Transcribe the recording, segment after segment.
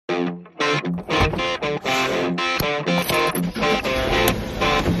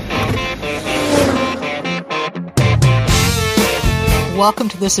welcome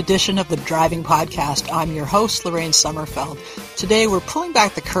to this edition of the Driving Podcast. I'm your host, Lorraine Sommerfeld. Today we're pulling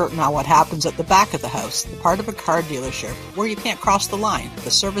back the curtain on what happens at the back of the house, the part of a car dealership where you can't cross the line,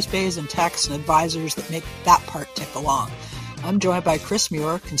 the service bays and techs and advisors that make that part tick along. I'm joined by Chris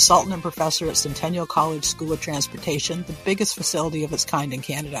Muir, consultant and professor at Centennial College School of Transportation, the biggest facility of its kind in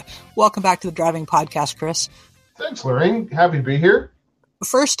Canada. Welcome back to the Driving Podcast, Chris. Thanks, Lorraine. Happy to be here.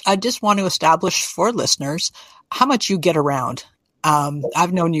 First, I just want to establish for listeners how much you get around.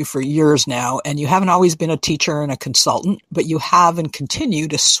 I've known you for years now, and you haven't always been a teacher and a consultant, but you have and continue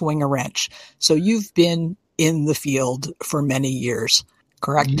to swing a wrench. So you've been in the field for many years,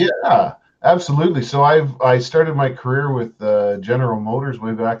 correct? Yeah, absolutely. So I started my career with General Motors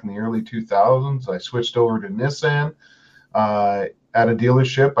way back in the early 2000s. I switched over to Nissan at a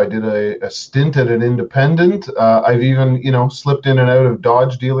dealership. I did a stint at an independent. I've even, slipped in and out of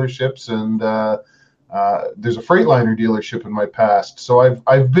Dodge dealerships, and there's a Freightliner dealership in my past. So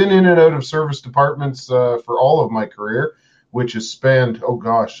I've been in and out of service departments for all of my career, which has spanned,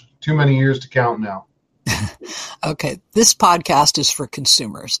 too many years to count now. Okay, this podcast is for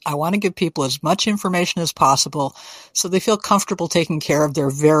consumers. I want to give people as much information as possible so they feel comfortable taking care of their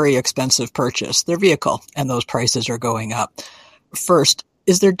very expensive purchase, their vehicle, and those prices are going up. First,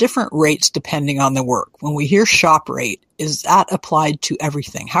 is there different rates depending on the work? When we hear shop rate, is that applied to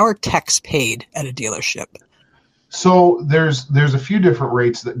everything? How are techs paid at a dealership? So there's a few different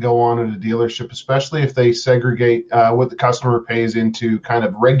rates that go on at a dealership, especially if they segregate what the customer pays into kind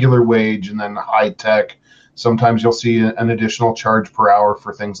of regular wage and then high tech. Sometimes you'll see an additional charge per hour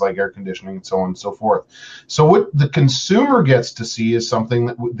for things like air conditioning and so on and so forth. So what the consumer gets to see is something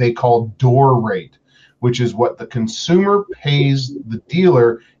that they call door rate, which is what the consumer pays the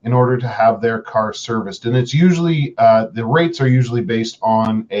dealer in order to have their car serviced. And it's usually, the rates are usually based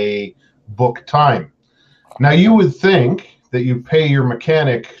on a book time. Now, you would think that you pay your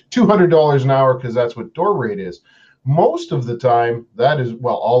mechanic $200 an hour because that's what door rate is. Most of the time,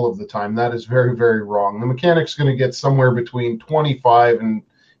 all of the time, that is very, very wrong. The mechanic's going to get somewhere between $25 and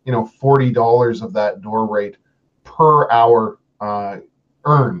 $40 of that door rate per hour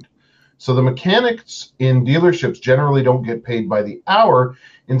earned. So the mechanics in dealerships generally don't get paid by the hour.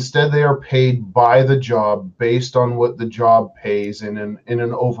 Instead, they are paid by the job based on what the job pays in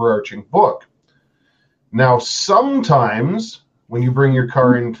an overarching book. Now, sometimes when you bring your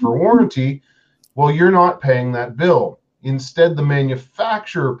car in for warranty, you're not paying that bill. Instead, the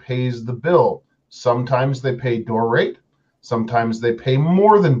manufacturer pays the bill. Sometimes they pay door rate. Sometimes they pay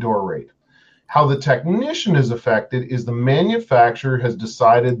more than door rate. How the technician is affected is the manufacturer has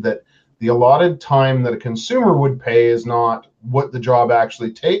decided that the allotted time that a consumer would pay is not what the job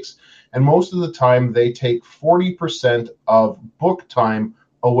actually takes. And most of the time, they take 40% of book time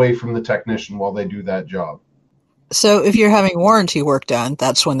away from the technician while they do that job. So if you're having warranty work done,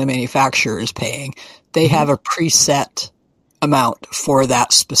 that's when the manufacturer is paying. They have a preset amount for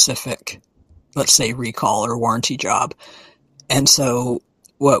that specific, let's say, recall or warranty job. And so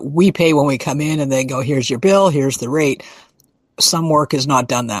what we pay when we come in and they go, here's your bill, here's the rate. Some work is not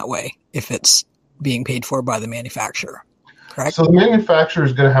done that way if it's being paid for by the manufacturer, correct? So the manufacturer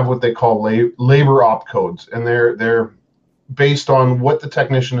is going to have what they call labor op codes, and they're based on what the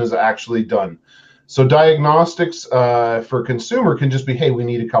technician has actually done. So diagnostics for consumer can just be, hey, we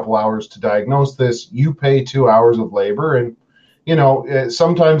need a couple hours to diagnose this. You pay 2 hours of labor, and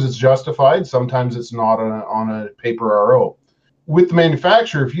sometimes it's justified, sometimes it's not on a paper RO. With the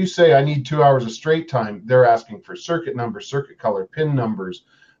manufacturer, if you say I need 2 hours of straight time, they're asking for circuit numbers, circuit color, pin numbers,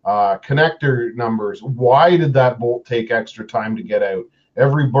 connector numbers. Why did that bolt take extra time to get out?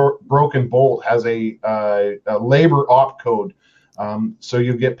 Every broken bolt has a labor op code. So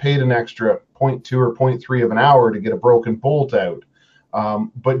you get paid an extra 0.2 or 0.3 of an hour to get a broken bolt out.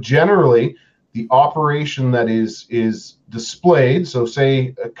 But generally, the operation that is displayed, so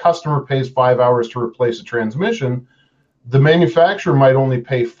say a customer pays 5 hours to replace a transmission, the manufacturer might only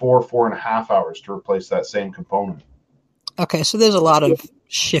pay 4.5 hours to replace that same component. Okay, so there's a lot of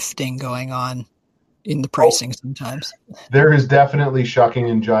shifting going on in the pricing sometimes. There is definitely shucking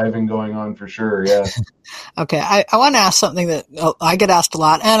and jiving going on for sure, yeah. Okay, I want to ask something that I get asked a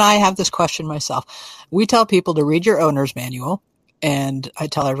lot, and I have this question myself. We tell people to read your owner's manual, and I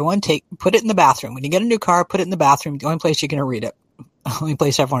tell everyone, put it in the bathroom. When you get a new car, put it in the bathroom. The only place you're going to read it. The only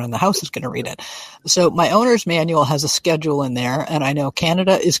place everyone in the house is going to read it. So my owner's manual has a schedule in there, and I know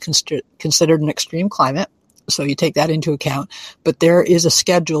Canada is considered an extreme climate, so you take that into account. But there is a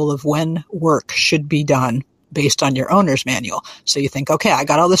schedule of when work should be done based on your owner's manual. So you think, okay, I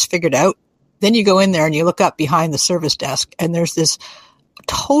got all this figured out. Then you go in there and you look up behind the service desk, and there's this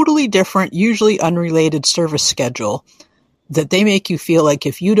totally different, usually unrelated service schedule that they make you feel like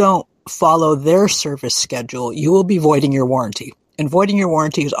if you don't follow their service schedule, you will be voiding your warranty. And voiding your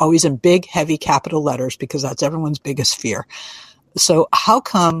warranty is always in big, heavy capital letters because that's everyone's biggest fear. So how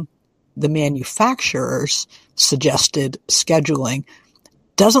come the manufacturer's suggested scheduling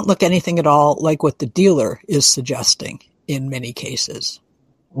doesn't look anything at all like what the dealer is suggesting in many cases?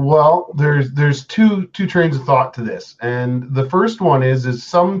 Well, there's two trains of thought to this, and the first one is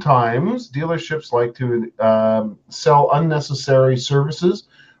sometimes dealerships like to sell unnecessary services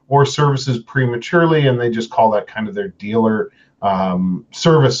or services prematurely, and they just call that kind of their dealer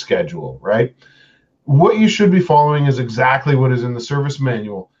service schedule, right? What you should be following is exactly what is in the service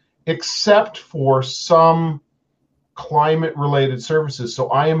manual, except for some climate-related services. So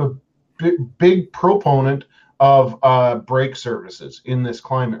I am a big proponent of brake services in this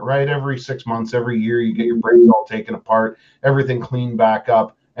climate, right? Every 6 months, every year, you get your brakes all taken apart, everything cleaned back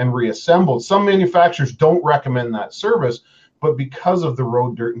up and reassembled. Some manufacturers don't recommend that service, but because of the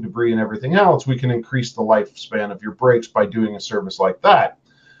road dirt and debris and everything else, we can increase the lifespan of your brakes by doing a service like that.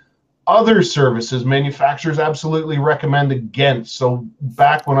 Other services, manufacturers absolutely recommend against. So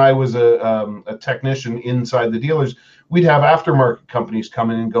back when I was a technician inside the dealers, we'd have aftermarket companies come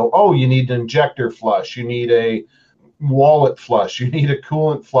in and go, oh, you need an injector flush, you need a wallet flush, you need a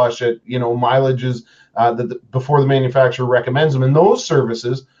coolant flush at mileages before the manufacturer recommends them. And those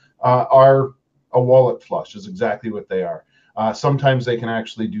services are a wallet flush, is exactly what they are. Sometimes they can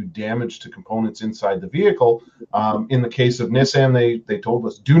actually do damage to components inside the vehicle. In the case of Nissan, they told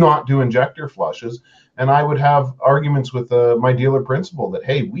us, do not do injector flushes. And I would have arguments with my dealer principal that,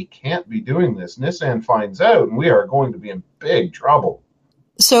 hey, we can't be doing this. Nissan finds out, and we are going to be in big trouble.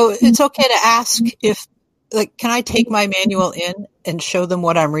 So it's okay to ask if, can I take my manual in and show them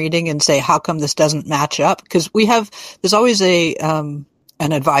what I'm reading and say, how come this doesn't match up? Because there's always an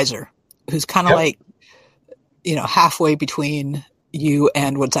advisor who's kind of like, halfway between you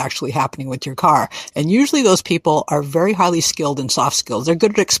and what's actually happening with your car. And usually those people are very highly skilled in soft skills. They're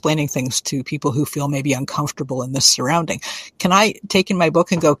good at explaining things to people who feel maybe uncomfortable in this surrounding. Can I take in my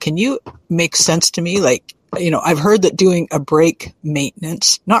book and go, can you make sense to me? I've heard that doing a brake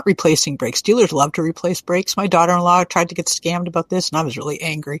maintenance, not replacing brakes. Dealers love to replace brakes. My daughter-in-law tried to get scammed about this, and I was really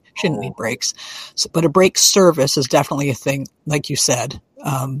angry. She didn't need brakes. But a brake service is definitely a thing, like you said,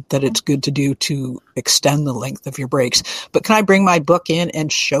 that it's good to do to extend the length of your brakes. But can I bring my book in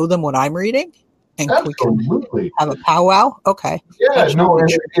and show them what I'm reading? And absolutely. We can have a powwow? Okay. Yeah, no, and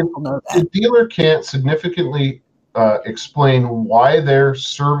if the dealer can't significantly explain why their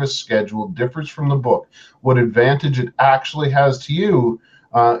service schedule differs from the book, what advantage it actually has to you,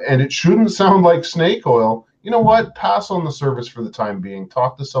 and it shouldn't sound like snake oil, you know what? Pass on the service for the time being.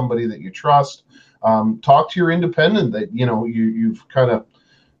 Talk to somebody that you trust. Talk to your independent that, you've kind of,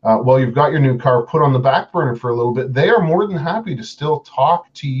 you've got your new car put on the back burner for a little bit. They are more than happy to still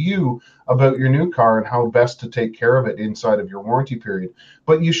talk to you about your new car and how best to take care of it inside of your warranty period.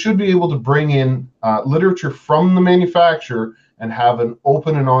 But you should be able to bring in literature from the manufacturer and have an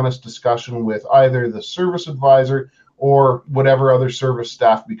open and honest discussion with either the service advisor or whatever other service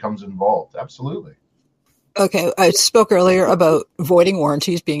staff becomes involved. Absolutely. Okay. I spoke earlier about voiding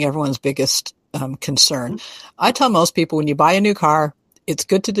warranties being everyone's biggest concern. I tell most people when you buy a new car, it's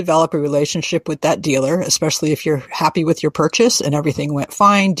good to develop a relationship with that dealer, especially if you're happy with your purchase and everything went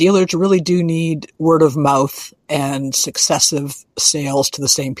fine. Dealers really do need word of mouth and successive sales to the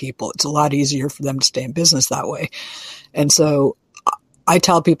same people. It's a lot easier for them to stay in business that way. And so I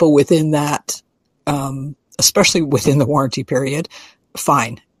tell people within that, especially within the warranty period,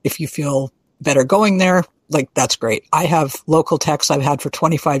 fine. If you feel better going there, that's great. I have local techs I've had for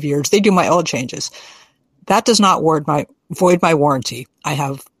 25 years. They do my oil changes. That does not void my warranty.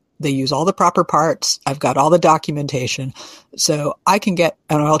 They use all the proper parts. I've got all the documentation. So I can get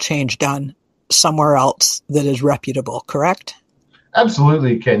an oil change done somewhere else that is reputable, correct?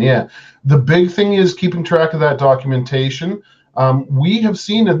 Absolutely, Ken. Yeah. The big thing is keeping track of that documentation. We have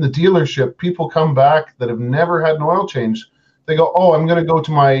seen in the dealership, people come back that have never had an oil change. They go, oh, I'm going to go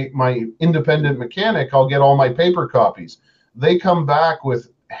to my independent mechanic. I'll get all my paper copies. They come back with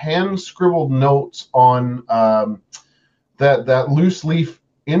hand-scribbled notes on that loose leaf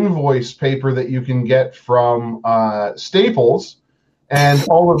invoice paper that you can get from Staples, and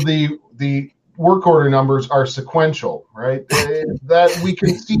all of the work order numbers are sequential, right? That we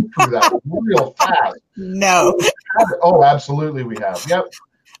can see through that real fast. No. Oh, absolutely we have. Yep.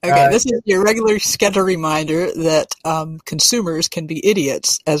 Okay, this is your regular schedule reminder that consumers can be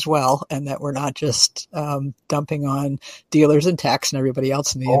idiots as well, and that we're not just dumping on dealers and techs and everybody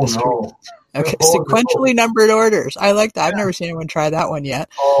else in the industry. No. Okay, sequentially numbered orders. I like that. I've never seen anyone try that one yet.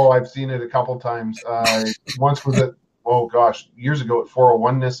 Oh, I've seen it a couple times. Once was at oh gosh, years ago at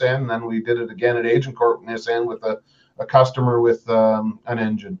 401 Nissan, and then we did it again at Agincourt Nissan with a customer with an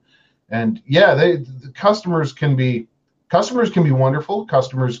engine. And yeah, the customers can be wonderful.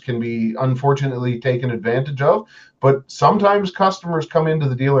 Customers can be unfortunately taken advantage of, but sometimes customers come into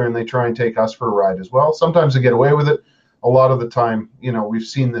the dealer and they try and take us for a ride as well. Sometimes they get away with it. A lot of the time, we've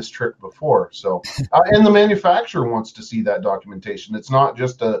seen this trick before. So, and the manufacturer wants to see that documentation. It's not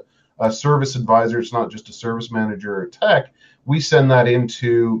just a service advisor. It's not just a service manager or tech. We send that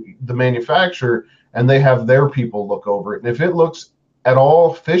into the manufacturer and they have their people look over it. And if it looks at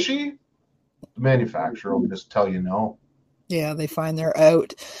all fishy, the manufacturer will just tell you no. Yeah, they find they're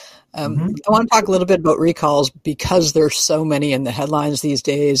out. I want to talk a little bit about recalls because there's so many in the headlines these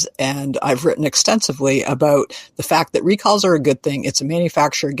days, and I've written extensively about the fact that recalls are a good thing. It's a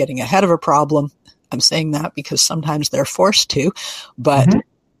manufacturer getting ahead of a problem. I'm saying that because sometimes they're forced to, but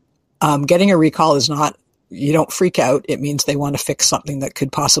getting a recall is not, you don't freak out. It means they want to fix something that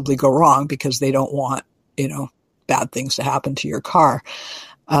could possibly go wrong because they don't want, bad things to happen to your car.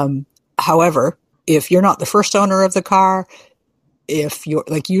 However, if you're not the first owner of the car, if you're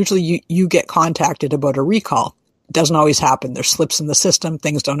usually you get contacted about a recall. It doesn't always happen. There's slips in the system.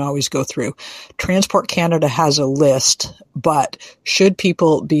 Things don't always go through. Transport Canada has a list, but should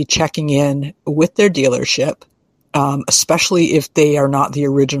people be checking in with their dealership, especially if they are not the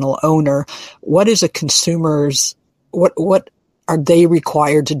original owner? What is a consumer's, what are they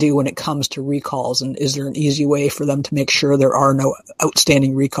required to do when it comes to recalls? And is there an easy way for them to make sure there are no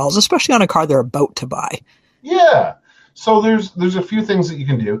outstanding recalls, especially on a car they're about to buy? Yeah. So there's a few things that you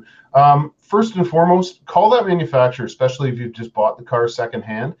can do. First and foremost, call that manufacturer, especially if you've just bought the car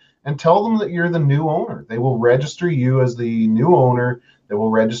secondhand, and tell them that you're the new owner. They will register you as the new owner. They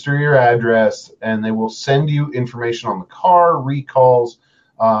will register your address, and they will send you information on the car, recalls,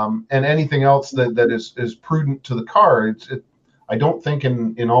 and anything else that is prudent to the car. I don't think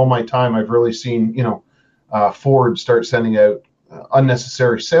in all my time I've really seen Ford start sending out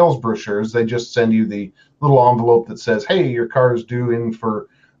unnecessary sales brochures. They just send you the little envelope that says, hey, your car is due in for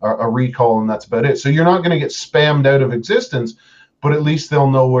a recall, and that's about it. So you're not going to get spammed out of existence, but at least they'll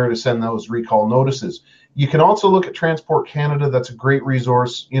know where to send those recall notices. You can also look at Transport Canada. That's a great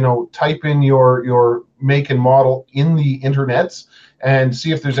resource. Type in your make and model in the internets and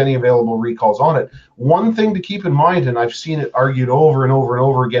see if there's any available recalls on it. One thing to keep in mind, and I've seen it argued over and over and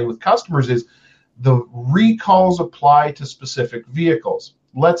over again with customers, is the recalls apply to specific vehicles.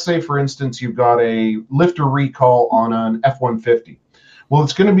 Let's say, for instance, you've got a lifter recall on an F-150. Well,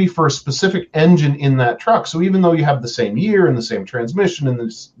 it's going to be for a specific engine in that truck. So even though you have the same year and the same transmission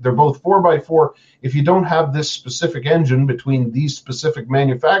and they're both 4x4, if you don't have this specific engine between these specific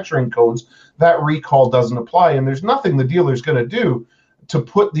manufacturing codes, that recall doesn't apply. And there's nothing the dealer's going to do to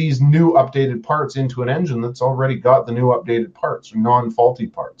put these new updated parts into an engine that's already got the new updated parts, or non-faulty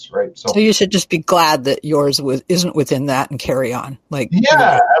parts, right? So you should just be glad that yours isn't within that and carry on.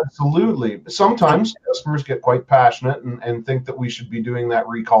 Yeah, absolutely. Sometimes customers get quite passionate and think that we should be doing that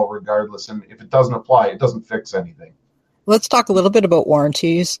recall regardless. And if it doesn't apply, it doesn't fix anything. Let's talk a little bit about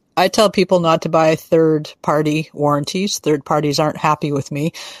warranties. I tell people not to buy third-party warranties. Third parties aren't happy with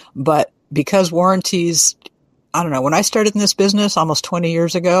me, but because warranties, I don't know, when I started in this business almost 20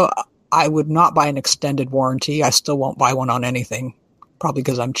 years ago, I would not buy an extended warranty. I still won't buy one on anything, probably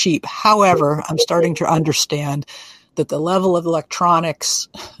because I'm cheap. However, I'm starting to understand that the level of electronics,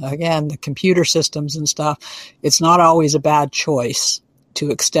 again, the computer systems and stuff, it's not always a bad choice to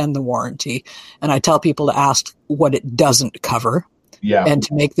extend the warranty. And I tell people to ask what it doesn't cover. Yeah. And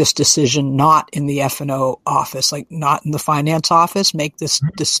to make this decision not in the F&O office, not in the finance office, make this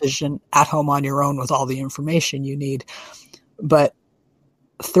decision at home on your own with all the information you need. But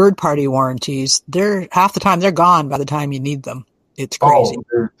third-party warranties, half the time they're gone by the time you need them. It's crazy.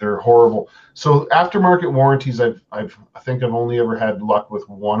 Oh, they're horrible. So aftermarket warranties, I think I've only ever had luck with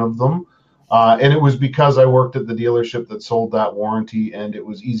one of them. And it was because I worked at the dealership that sold that warranty, and it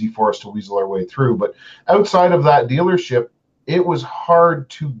was easy for us to weasel our way through. But outside of that dealership, it was hard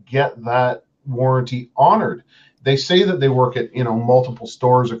to get that warranty honored. They say that they work at multiple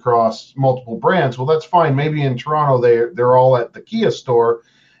stores across multiple brands. Well, that's fine. Maybe in Toronto they're all at the Kia store,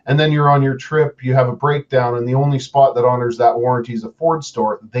 and then you're on your trip, you have a breakdown, and the only spot that honors that warranty is a Ford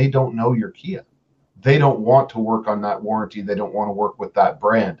store. They don't know your Kia. They don't want to work on that warranty. They don't want to work with that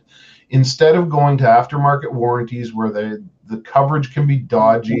brand. Instead of going to aftermarket warranties where the coverage can be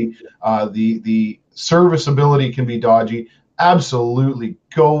dodgy, the serviceability can be dodgy, absolutely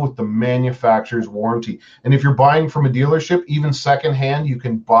go with the manufacturer's warranty. And if you're buying from a dealership, even secondhand, you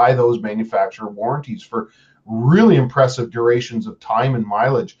can buy those manufacturer warranties for really impressive durations of time and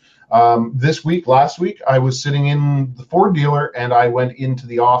mileage. Last week, I was sitting in the Ford dealer and I went into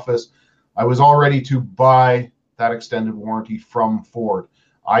the office. I was all ready to buy that extended warranty from Ford.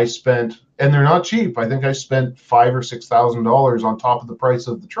 And they're not cheap. I think I spent $5,000 or $6,000 on top of the price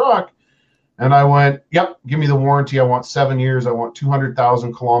of the truck. And I went, yep, give me the warranty. I want 7 years. I want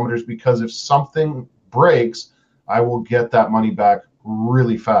 200,000 kilometers, because if something breaks, I will get that money back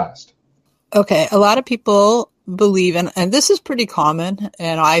really fast. Okay, a lot of people believe, and this is pretty common,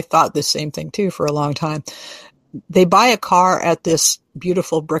 and I thought the same thing too for a long time. They buy a car at this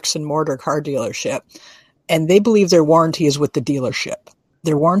beautiful bricks and mortar car dealership, and they believe their warranty is with the dealership.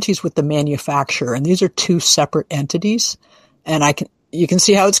 Their warranty is with the manufacturer, and these are two separate entities. And you can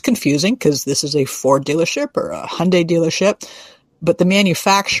see how it's confusing, because this is a Ford dealership or a Hyundai dealership, but the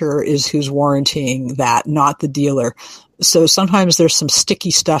manufacturer is who's warranting that, not the dealer. So sometimes there's some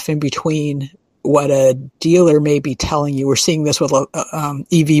sticky stuff in between what a dealer may be telling you. We're seeing this with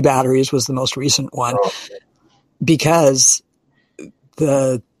EV batteries was the most recent one, because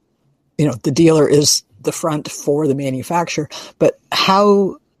the dealer is the front for the manufacturer. But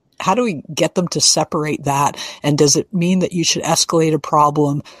how do we get them to separate that? And does it mean that you should escalate a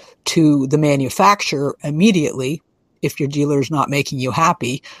problem to the manufacturer immediately if your dealer is not making you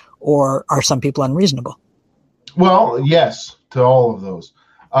happy, or are some people unreasonable? Well, yes, to all of those.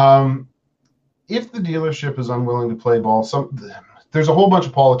 If the dealership is unwilling to play ball, there's a whole bunch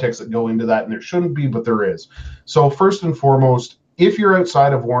of politics that go into that, and there shouldn't be, but there is. So first and foremost, if you're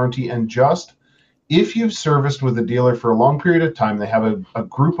outside of warranty, and if you've serviced with a dealer for a long period of time, they have a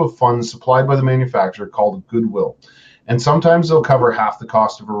group of funds supplied by the manufacturer called Goodwill. And sometimes they'll cover half the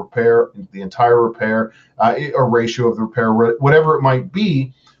cost of a repair, the entire repair, a ratio of the repair, whatever it might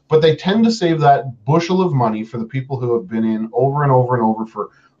be. But they tend to save that bushel of money for the people who have been in over and over and over for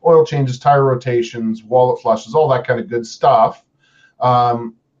oil changes, tire rotations, wallet flushes, all that kind of good stuff.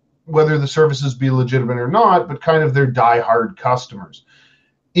 Whether the services be legitimate or not, but kind of their diehard customers.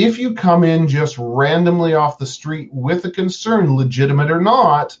 If you come in just randomly off the street with a concern, legitimate or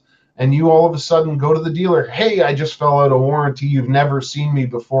not, and you all of a sudden go to the dealer, hey, I just fell out of warranty, you've never seen me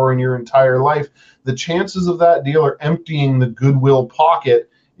before in your entire life, the chances of that dealer emptying the Goodwill pocket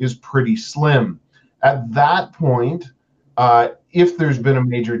is pretty slim. At that point, if there's been a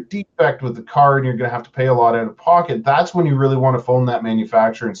major defect with the car and you're going to have to pay a lot out of pocket, that's when you really want to phone that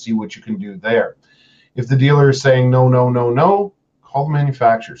manufacturer and see what you can do there. If the dealer is saying no, no, no, no, call the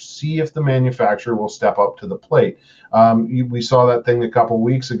manufacturer. See if the manufacturer will step up to the plate. We saw that thing a couple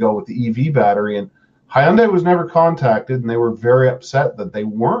weeks ago with the EV battery, and Hyundai was never contacted, and they were very upset that they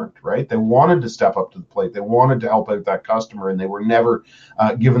weren't, right? They wanted to step up to the plate. They wanted to help out that customer, and they were never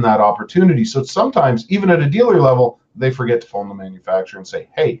given that opportunity. So sometimes, even at a dealer level, they forget to phone the manufacturer and say,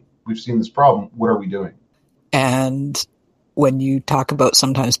 hey, we've seen this problem. What are we doing? And when you talk about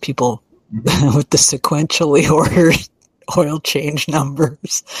sometimes people with the sequentially ordered oil change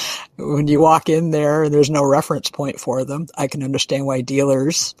numbers, when you walk in there and there's no reference point for them, I can understand why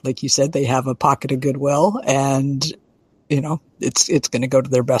dealers, like you said, they have a pocket of goodwill, and it's going to go to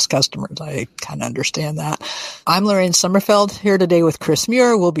their best customers. I kind of understand that. I'm Lorraine Sommerfeld here today with Chris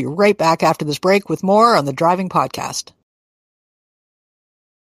Muir. We'll be right back after this break with more on the Driving Podcast.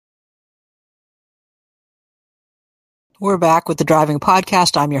 We're back with the Driving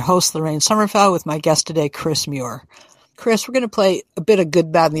Podcast. I'm your host, Lorraine Sommerfeld, with my guest today, Chris Muir. Chris, we're going to play a bit of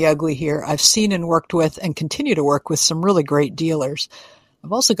good, bad, and the ugly here. I've seen and worked with and continue to work with some really great dealers.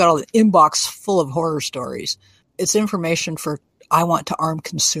 I've also got an inbox full of horror stories. It's information I want to arm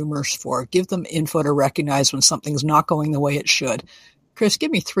consumers for. Give them info to recognize when something's not going the way it should. Chris,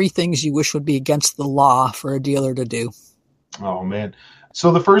 give me 3 things you wish would be against the law for a dealer to do. Oh, man.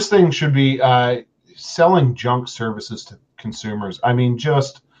 So the first thing should be selling junk services to consumers. I mean,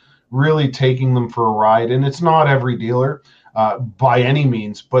 just really taking them for a ride. And it's not every dealer by any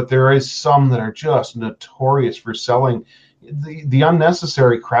means, but there is some that are just notorious for selling the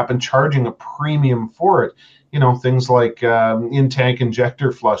unnecessary crap and charging a premium for it. Things like in-tank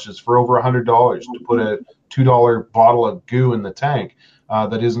injector flushes for over $100 to put a $2 bottle of goo in the tank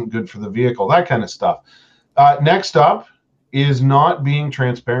that isn't good for the vehicle, that kind of stuff. Next up is not being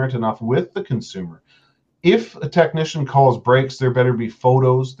transparent enough with the consumer. If a technician calls brakes, there better be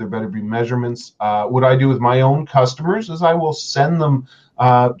photos, there better be measurements. What I do with my own customers is I will send them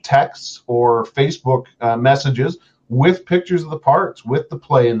texts or Facebook messages with pictures of the parts, with the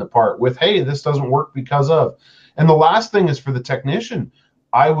play in the part, with, hey, this doesn't work because of. And the last thing is for the technician.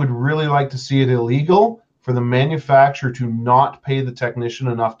 I would really like to see it illegal for the manufacturer to not pay the technician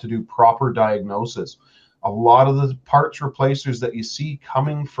enough to do proper diagnosis. A lot of the parts replacers that you see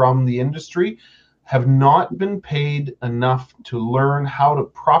coming from the industry, have not been paid enough to learn how to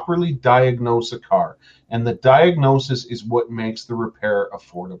properly diagnose a car. And the diagnosis is what makes the repair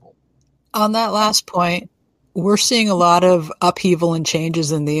affordable. On that last point, we're seeing a lot of upheaval and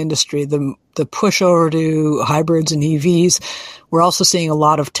changes in the industry. The push over to hybrids and EVs. We're also seeing a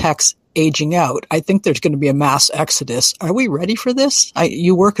lot of techs aging out. I think there's going to be a mass exodus. Are we ready for this?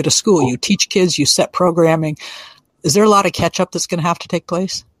 You work at a school, you teach kids, you set programming. Is there a lot of catch up that's going to have to take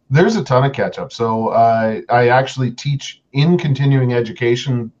place? There's a ton of catch up. So I actually teach in continuing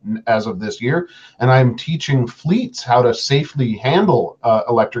education as of this year, and I'm teaching fleets how to safely handle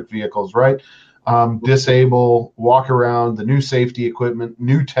electric vehicles, right? Disable, walk around, the new safety equipment,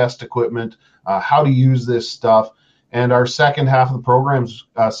 new test equipment, how to use this stuff. And our second half of the program's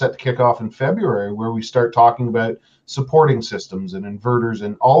set to kick off in February, where we start talking about supporting systems and inverters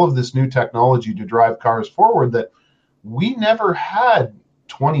and all of this new technology to drive cars forward that we never had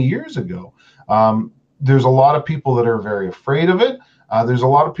 20 years ago. There's a lot of people that are very afraid of it. There's a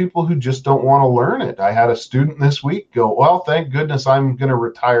lot of people who just don't want to learn it. I had a student this week go, well, thank goodness I'm going to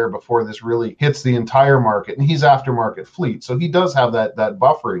retire before this really hits the entire market. And he's aftermarket fleet. So he does have that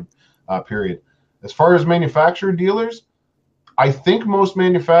buffering period. As far as manufacturer dealers, I think most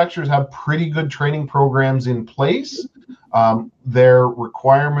manufacturers have pretty good training programs in place. Their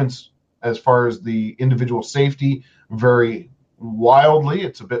requirements as far as the individual safety vary wildly.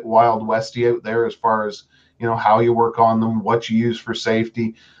 It's a bit Wild Westy out there as far as, you know, how you work on them, what you use for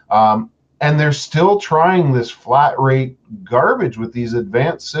safety. And they're still trying this flat rate garbage with these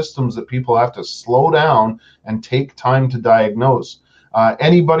advanced systems that people have to slow down and take time to diagnose.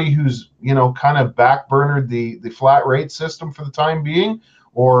 Anybody who's, you know, kind of backburnered the flat rate system for the time being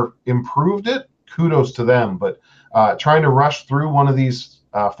or improved it, kudos to them. But trying to rush through one of these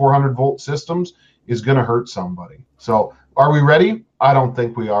 400 volt systems is going to hurt somebody. So are we ready? I don't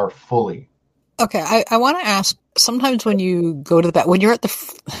think we are fully. Okay, I want to ask, sometimes when you go to the back, when you're at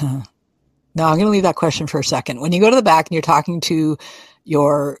the, no, I'm going to leave that question for a second. When you go to the back and you're talking to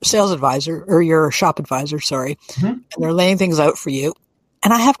your sales advisor or your shop advisor, and they're laying things out for you,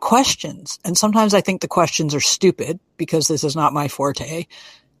 and I have questions, and sometimes I think the questions are stupid because this is not my forte.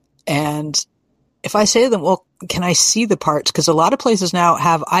 And if I say to them, well, can I see the parts? Because a lot of places now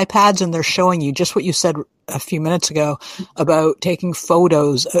have iPads and they're showing you just what you said a few minutes ago about taking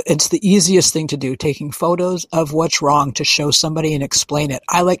photos. It's the easiest thing to do, taking photos of what's wrong to show somebody and explain it.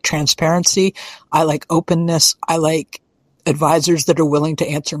 I like transparency. I like openness. I like advisors that are willing to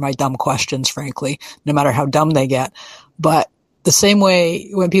answer my dumb questions, frankly, no matter how dumb they get. But the same way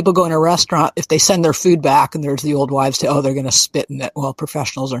when people go in a restaurant, if they send their food back and there's the old wives' tale, oh, they're going to spit in it. Well,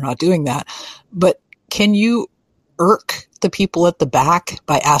 professionals are not doing that. But can you irk the people at the back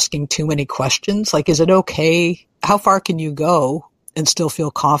by asking too many questions? Like, is it okay? How far can you go and still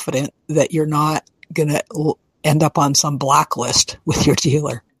feel confident that you're not going to end up on some blacklist with your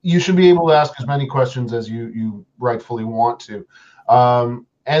dealer? You should be able to ask as many questions as you rightfully want to.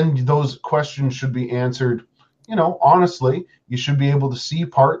 And those questions should be answered, you know, honestly. You should be able to see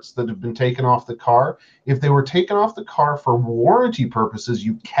parts that have been taken off the car. If they were taken off the car for warranty purposes,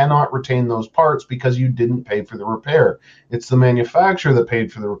 you cannot retain those parts because you didn't pay for the repair. It's the manufacturer that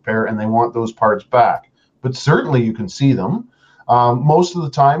paid for the repair, and they want those parts back. But certainly you can see them. Most of the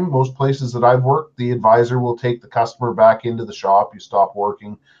time, most places that I've worked, the advisor will take the customer back into the shop. You stop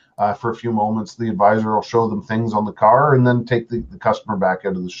working for a few moments. The advisor will show them things on the car and then take the customer back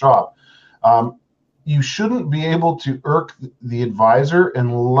out of the shop. You shouldn't be able to irk the advisor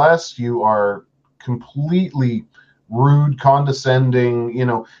unless you are completely rude, condescending, you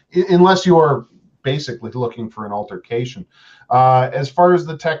know, unless you are basically looking for an altercation. As far as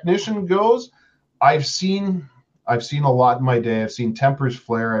the technician goes, I've seen a lot in my day. I've seen tempers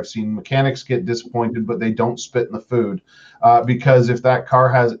flare. I've seen mechanics get disappointed, but they don't spit in the food because if that car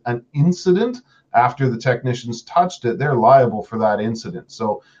has an incident after the technicians touched it, they're liable for that incident.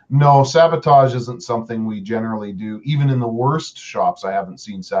 So no, sabotage isn't something we generally do. Even in the worst shops, I haven't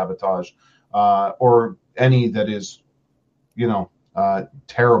seen sabotage or any that is, you know,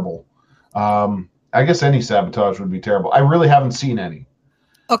 terrible. I guess any sabotage would be terrible. I really haven't seen any.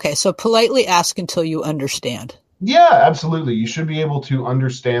 Okay, so politely ask until you understand. Yeah, absolutely. You should be able to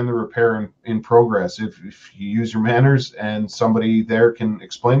understand the repair in progress. If you use your manners and somebody there can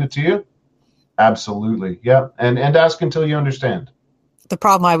explain it to you, absolutely. Yeah, and ask until you understand. The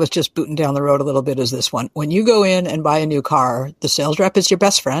problem I was just booting down the road a little bit is this one. When you go in and buy a new car, the sales rep is your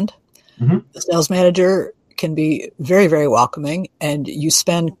best friend. Mm-hmm. The sales manager can be very, very welcoming, and you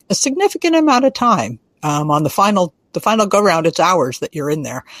spend a significant amount of time on the final go round. It's hours that you're in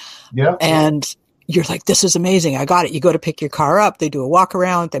there. Yeah. And you're like, this is amazing. I got it. You go to pick your car up. They do a walk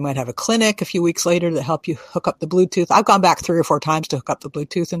around. They might have a clinic a few weeks later to help you hook up the Bluetooth. I've gone back 3 or 4 times to hook up the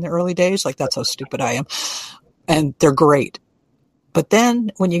Bluetooth in the early days. Like, that's how stupid I am. And they're great. But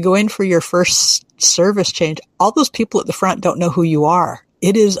then when you go in for your first service change, all those people at the front don't know who you are.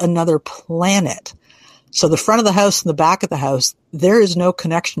 It is another planet. So the front of the house and the back of the house, there is no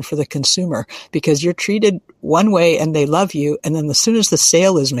connection for the consumer because you're treated one way and they love you. And then as soon as the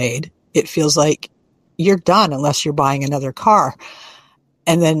sale is made, it feels like you're done unless you're buying another car.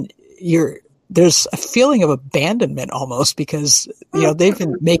 And then there's a feeling of abandonment almost because, they've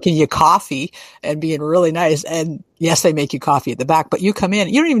been making you coffee and being really nice. And yes, they make you coffee at the back, but you come in,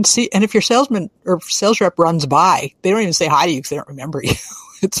 you don't even see. And if your salesman or sales rep runs by, they don't even say hi to you because they don't remember you.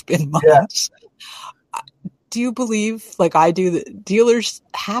 It's been months. Yeah. Do you believe, like I do, that dealers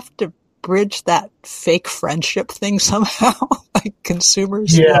have to bridge that fake friendship thing somehow, like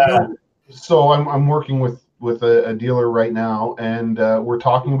consumers? Yeah. So I'm working with a dealer right now, and we're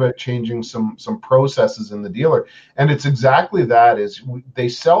talking about changing some processes in the dealer. And it's exactly that. They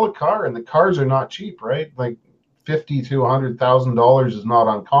sell a car, and the cars are not cheap, right? Like $50,000 to $100,000 is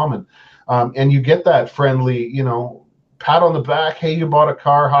not uncommon, and you get that friendly, pat on the back. Hey, you bought a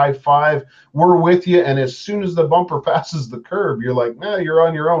car, high five, we're with you. And as soon as the bumper passes the curb, you're like, nah, you're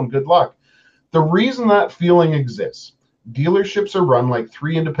on your own. Good luck. The reason that feeling exists, dealerships are run like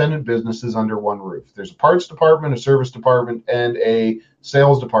 3 independent businesses under one roof. There's a parts department, a service department, and a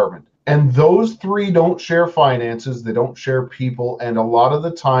sales department. And those 3 don't share finances. They don't share people. And a lot of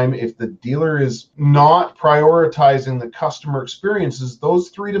the time, if the dealer is not prioritizing the customer experiences, those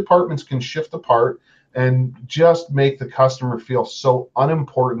 3 departments can shift apart and just make the customer feel so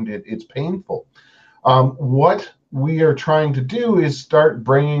unimportant, it's painful. What we are trying to do is start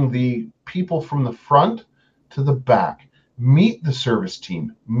bringing the people from the front to the back. Meet the service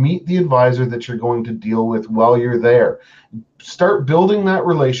team. Meet the advisor that you're going to deal with while you're there. Start building that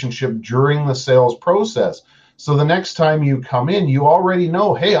relationship during the sales process. So the next time you come in, you already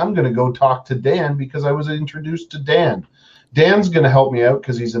know, hey, I'm going to go talk to Dan because I was introduced to Dan. Dan's going to help me out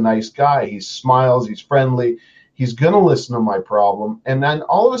because he's a nice guy. He smiles. He's friendly. He's going to listen to my problem. And then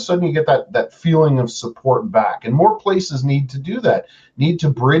all of a sudden you get that feeling of support back. And more places need to do that, need to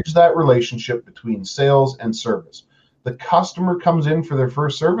bridge that relationship between sales and service. The customer comes in for their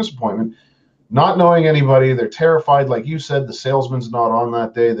first service appointment, not knowing anybody. They're terrified. Like you said, the salesman's not on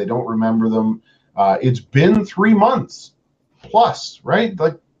that day. They don't remember them. It's been 3 months plus, right?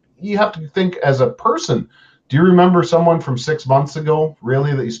 Like, you have to think as a person. Do you remember someone from 6 months ago,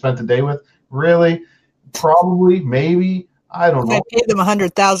 really, that you spent the day with? Really? Probably, maybe. I don't know. I paid them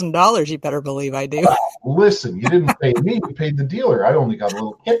 $100,000. You better believe I do. Listen, you didn't pay me. You paid the dealer. I only got a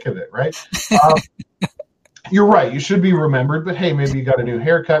little kick of it, right? You're right. You should be remembered. But, hey, maybe you got a new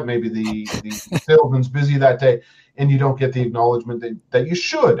haircut. Maybe the salesman's busy that day, and you don't get the acknowledgement that you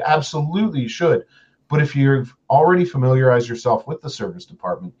should. Absolutely, you should. But if you've already familiarized yourself with the service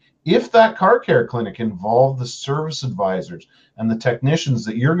department, if that car care clinic involved the service advisors and the technicians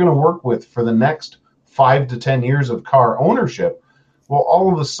that you're going to work with for the next 5 to 10 years of car ownership, well,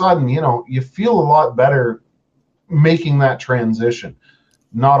 all of a sudden, you feel a lot better making that transition.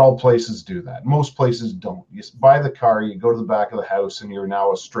 Not all places do that. Most places don't. You buy the car, you go to the back of the house, and you're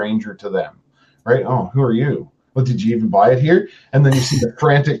now a stranger to them, right? Oh, who are you? Well, did you even buy it here? And then you see the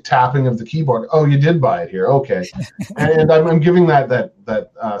frantic tapping of the keyboard. Oh, you did buy it here. Okay. And I'm giving that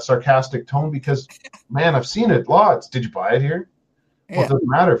sarcastic tone because, man, I've seen it lots. Did you buy it here? Yeah. Well, it doesn't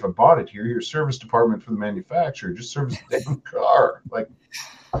matter if I bought it here. Your service department for the manufacturer. Just service the damn car. Like,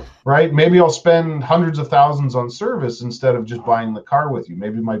 right? Maybe I'll spend hundreds of thousands on service instead of just buying the car with you.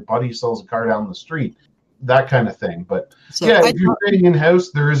 Maybe my buddy sells a car down the street. That kind of thing. But if you're trading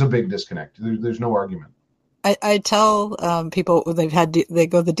in-house, there is a big disconnect. There's no argument. I tell people they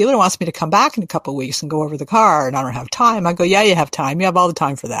go, the dealer wants me to come back in a couple of weeks and go over the car, and I don't have time. I go, yeah, you have time. You have all the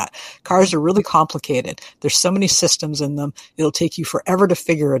time for that. Cars are really complicated. There's so many systems in them. It'll take you forever to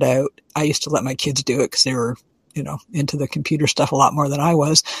figure it out. I used to let my kids do it because they were, into the computer stuff a lot more than I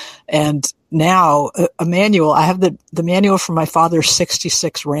was. And now a manual, I have the manual from my father's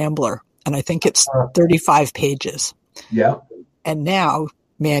 66 Rambler, and I think it's 35 pages. Yeah. And now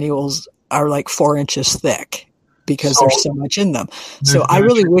manuals are like 4 inches thick because there's so much in them. So I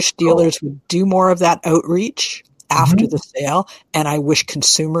really wish dealers would do more of that outreach after the sale. And I wish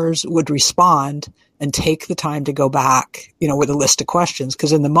consumers would respond and take the time to go back, with a list of questions.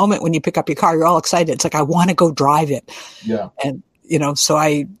 Because in the moment when you pick up your car, you're all excited. It's like, I want to go drive it. Yeah. And, so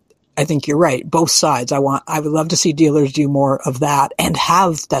I think you're right. Both sides. I would love to see dealers do more of that and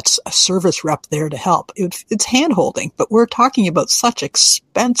have that's a service rep there to help. It's hand holding, but we're talking about such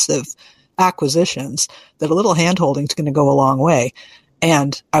expensive acquisitions that a little hand-holding is going to go a long way.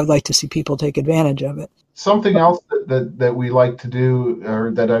 And I would like to see people take advantage of it. Something else that we like to do,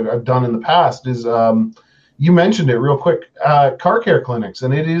 or that I've done in the past, is you mentioned it real quick, car care clinics,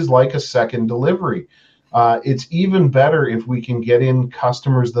 and it is like a second delivery. It's even better if we can get in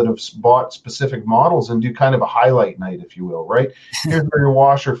customers that have bought specific models and do kind of a highlight night, if you will, right? Here's where your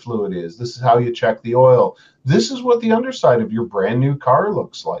washer fluid is. This is how you check the oil. This is what the underside of your brand new car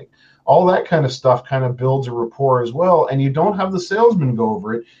looks like. All that kind of stuff kind of builds a rapport as well. And you don't have the salesman go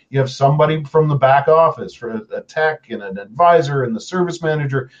over it. You have somebody from the back office, for a tech and an advisor and the service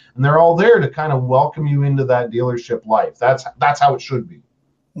manager, and they're all there to kind of welcome you into that dealership life. That's how it should be,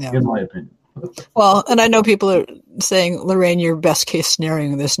 in my opinion. Well, and I know people are saying, Lorraine, you're best case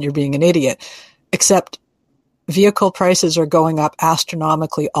scenarioing this and you're being an idiot, except vehicle prices are going up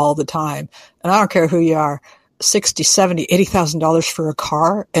astronomically all the time. And I don't care who you are, $60,000, $70,000, $80,000 for a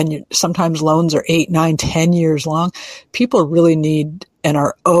car, and sometimes loans are 8, 9, 10 years long. People really need and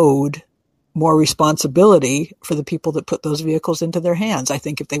are owed more responsibility for the people that put those vehicles into their hands. I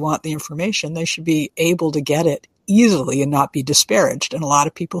think if they want the information, they should be able to get it easily and not be disparaged. And a lot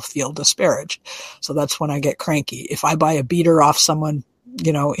of people feel disparaged. So that's when I get cranky. If I buy a beater off someone,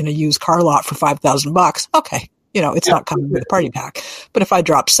 in a used car lot for $5,000, okay. It's not coming with a party pack. But if I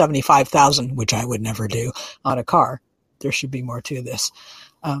drop $75,000, which I would never do, on a car, there should be more to this.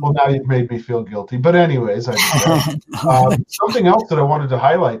 Well, now you've made me feel guilty. But anyways, something else that I wanted to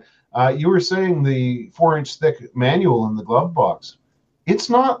highlight. You were saying the 4-inch thick manual in the glove box. It's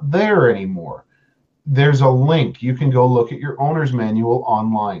not there anymore. There's a link. You can go look at your owner's manual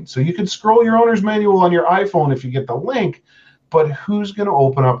online. So you could scroll your owner's manual on your iPhone if you get the link. But who's going to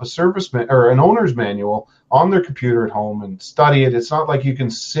open up an owner's manual on their computer at home and study it? It's not like you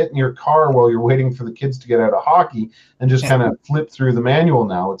can sit in your car while you're waiting for the kids to get out of hockey and just kind of flip through the manual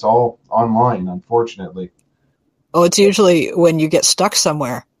now. It's all online, unfortunately. Oh, it's usually when you get stuck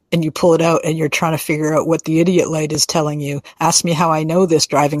somewhere and you pull it out and you're trying to figure out what the idiot light is telling you. Ask me how I know this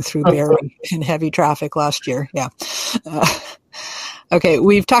driving through Barrie in heavy traffic last year. Yeah. Okay,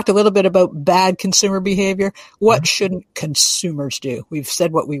 we've talked a little bit about bad consumer behavior. What shouldn't consumers do? We've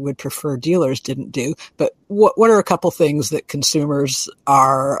said what we would prefer dealers didn't do, but what are a couple things that consumers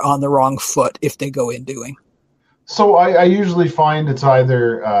are on the wrong foot if they go in doing? So I usually find it's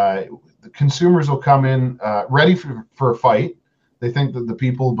either the consumers will come in ready for a fight. They think that the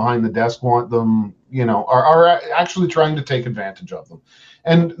people behind the desk want them, are actually trying to take advantage of them.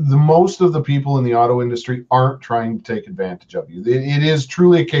 And most of the people in the auto industry aren't trying to take advantage of you. It is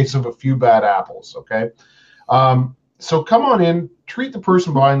truly a case of a few bad apples, okay? So come on in, treat the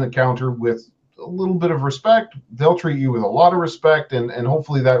person behind the counter with a little bit of respect. They'll treat you with a lot of respect, and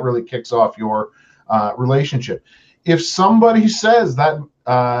hopefully that really kicks off your relationship. If somebody says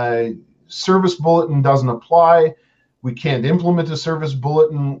that service bulletin doesn't apply, we can't implement a service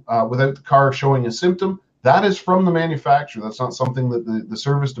bulletin without the car showing a symptom, that is from the manufacturer. That's not something that the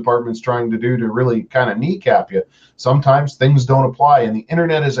service department's trying to do to really kind of kneecap you. Sometimes things don't apply, and the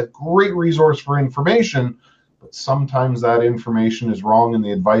internet is a great resource for information, but sometimes that information is wrong and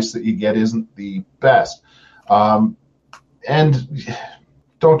the advice that you get isn't the best. And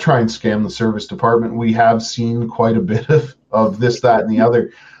don't try and scam the service department. We have seen quite a bit of this, that, and the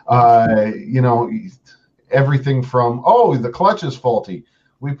other. Everything from, the clutch is faulty.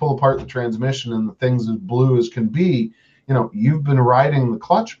 We pull apart the transmission and the thing's as blue as can be. You've been riding the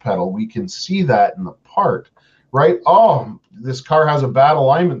clutch pedal. We can see that in the part, right? Oh, this car has a bad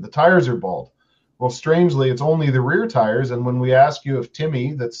alignment. The tires are bald. Well, strangely, it's only the rear tires. And when we ask you if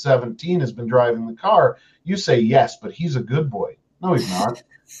Timmy, that's 17, has been driving the car, you say yes, but he's a good boy. No, he's not.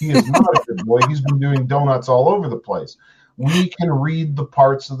 He is not a good boy. He's been doing donuts all over the place. We can read the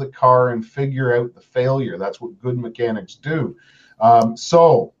parts of the car and figure out the failure. That's what good mechanics do.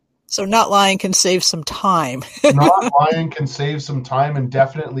 So not lying can save some time. Not lying can save some time, and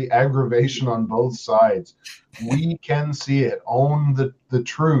definitely aggravation on both sides. We can see it. Own the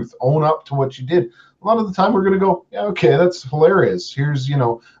truth. Own up to what you did. A lot of the time we're going to go, yeah, okay, that's hilarious. Here's,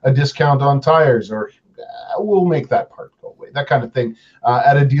 a discount on tires, or we'll make that part go away. That kind of thing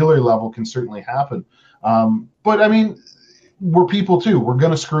at a dealer level can certainly happen. But I mean, we're people too. We're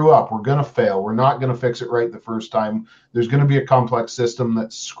going to screw up. We're going to fail. We're not going to fix it right the first time. There's going to be a complex system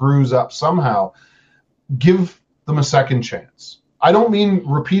that screws up somehow. Give them a second chance. I don't mean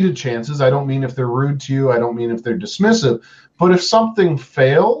repeated chances. I don't mean if they're rude to you. I don't mean if they're dismissive. But if something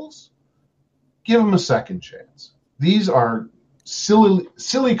fails, give them a second chance. These are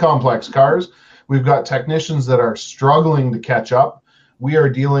silly complex cars. We've got technicians that are struggling to catch up. we are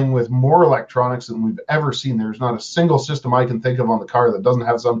dealing with more electronics than we've ever seen. There's not a single system I can think of on the car that doesn't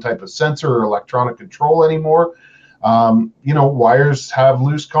have some type of sensor or electronic control anymore. Wires have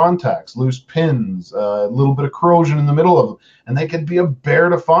loose contacts, loose pins, a little bit of corrosion in the middle of them, and they can be a bear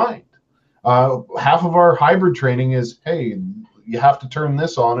to find. Half of our hybrid training is, hey, you have to turn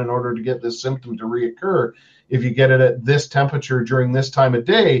this on in order to get this symptom to reoccur. If you get it at this temperature during this time of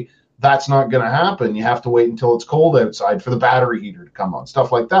day, that's not going to happen. You have to wait until it's cold outside for the battery heater to come on,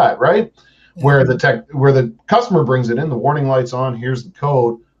 stuff like that, right? Yeah. Where the customer brings it in, the warning light's on, here's the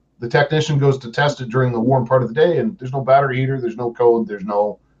code. The technician goes to test it during the warm part of the day, and there's no battery heater, there's no code, there's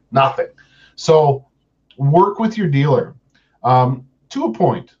nothing. So work with your dealer to a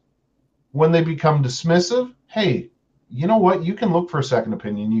point. When they become dismissive, hey, you know what? You can look for a second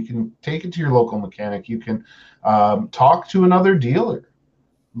opinion. You can take it to your local mechanic. You can talk to another dealer.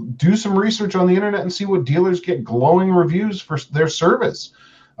 Do some research on the internet and see what dealers get glowing reviews for their service.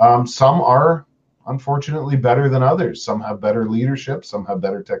 Some are unfortunately better than others. Some have better leadership. Some have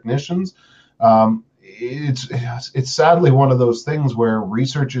better technicians. It's sadly one of those things where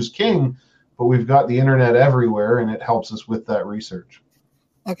research is king, but we've got the internet everywhere, and it helps us with that research.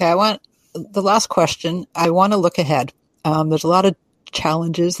 Okay, the last question. I want to look ahead. There's a lot of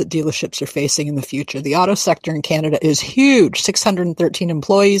challenges that dealerships are facing in the future. The auto sector in Canada is huge, 613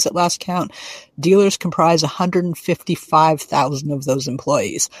 employees at last count. Dealers comprise 155,000 of those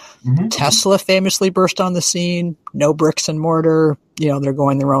employees. Mm-hmm. Tesla famously burst on the scene, no bricks and mortar, they're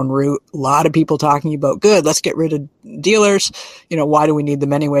going their own route. A lot of people talking about, good, let's get rid of dealers. Why do we need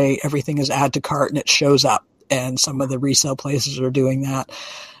them anyway? Everything is add to cart and it shows up. And some of the resale places are doing that.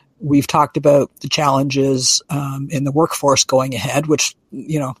 We've talked about the challenges in the workforce going ahead, which,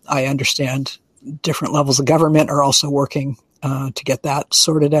 I understand different levels of government are also working to get that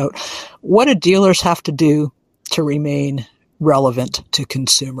sorted out. What do dealers have to do to remain relevant to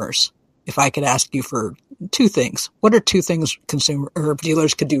consumers? If I could ask you for two things, what are two things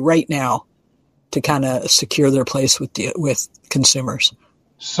dealers could do right now to kind of secure their place with consumers?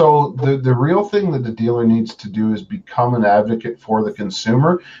 So the real thing that the dealer needs to do is become an advocate for the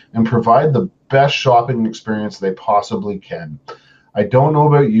consumer and provide the best shopping experience they possibly can. I don't know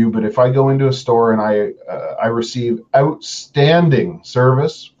about you, but if I go into a store and I receive outstanding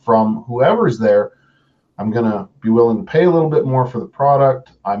service from whoever's there, I'm going to be willing to pay a little bit more for the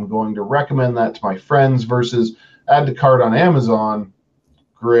product. I'm going to recommend that to my friends versus add to cart on Amazon.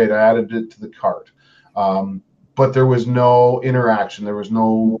 Great, I added it to the cart. But there was no interaction. There was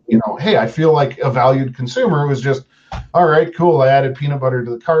no, hey, I feel like a valued consumer. It was just, all right, cool. I added peanut butter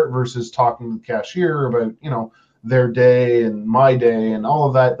to the cart versus talking to the cashier about, their day and my day and all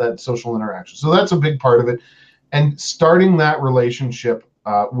of that social interaction. So that's a big part of it. And starting that relationship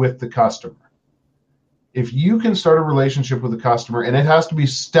with the customer. If you can start a relationship with a customer, and it has to be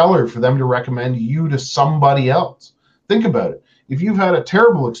stellar for them to recommend you to somebody else. Think about it. If you've had a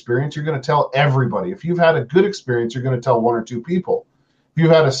terrible experience, you're going to tell everybody. If you've had a good experience, you're going to tell one or two people. If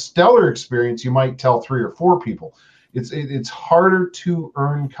you've had a stellar experience, you might tell 3 or 4 people. It's harder to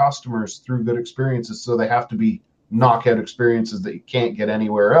earn customers through good experiences, so they have to be knockout experiences that you can't get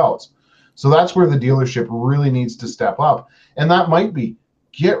anywhere else. So that's where the dealership really needs to step up. And that might be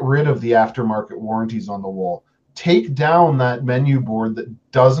get rid of the aftermarket warranties on the wall. Take down that menu board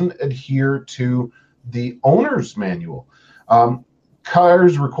that doesn't adhere to the owner's manual.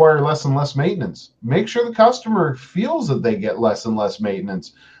 Cars require less and less maintenance. Make sure the customer feels that they get less and less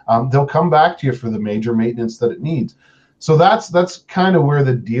maintenance. They'll come back to you for the major maintenance that it needs. So that's kind of where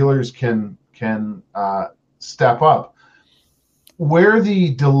the dealers can step up. Where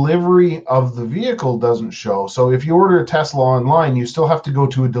the delivery of the vehicle doesn't show. So if you order a Tesla online, you still have to go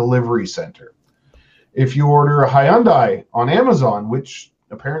to a delivery center. If you order a Hyundai on Amazon, which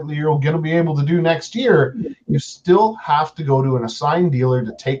apparently you're going to be able to do next year, you still have to go to an assigned dealer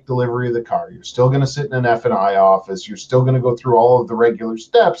to take delivery of the car. You're still going to sit in an F&I office. You're still going to go through all of the regular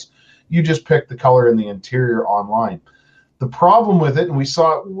steps. You just pick the color and the interior online. The problem with it, and we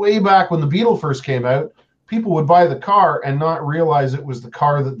saw it way back when the Beetle first came out, people would buy the car and not realize it was the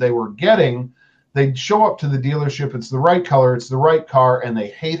car that they were getting. They'd show up to the dealership, it's the right color, it's the right car, and they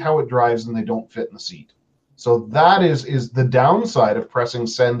hate how it drives and they don't fit in the seat. So that is the downside of pressing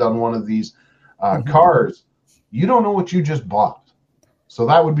send on one of these cars. You don't know what you just bought. So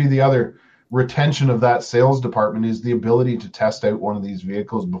that would be the other retention of that sales department, is the ability to test out one of these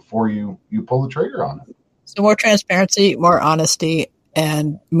vehicles before you pull the trigger on it. So more transparency, more honesty,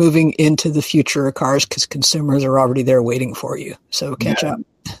 and moving into the future of cars, because consumers are already there waiting for you. So catch up.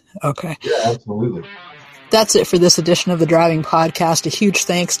 Okay. Yeah, absolutely. That's it for this edition of the Driving Podcast. A huge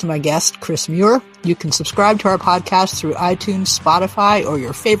thanks to my guest, Chris Muir. You can subscribe to our podcast through iTunes, Spotify, or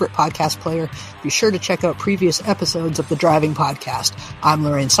your favorite podcast player. Be sure to check out previous episodes of the Driving Podcast. I'm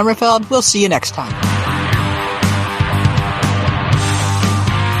Lorraine Sommerfeld. We'll see you next time.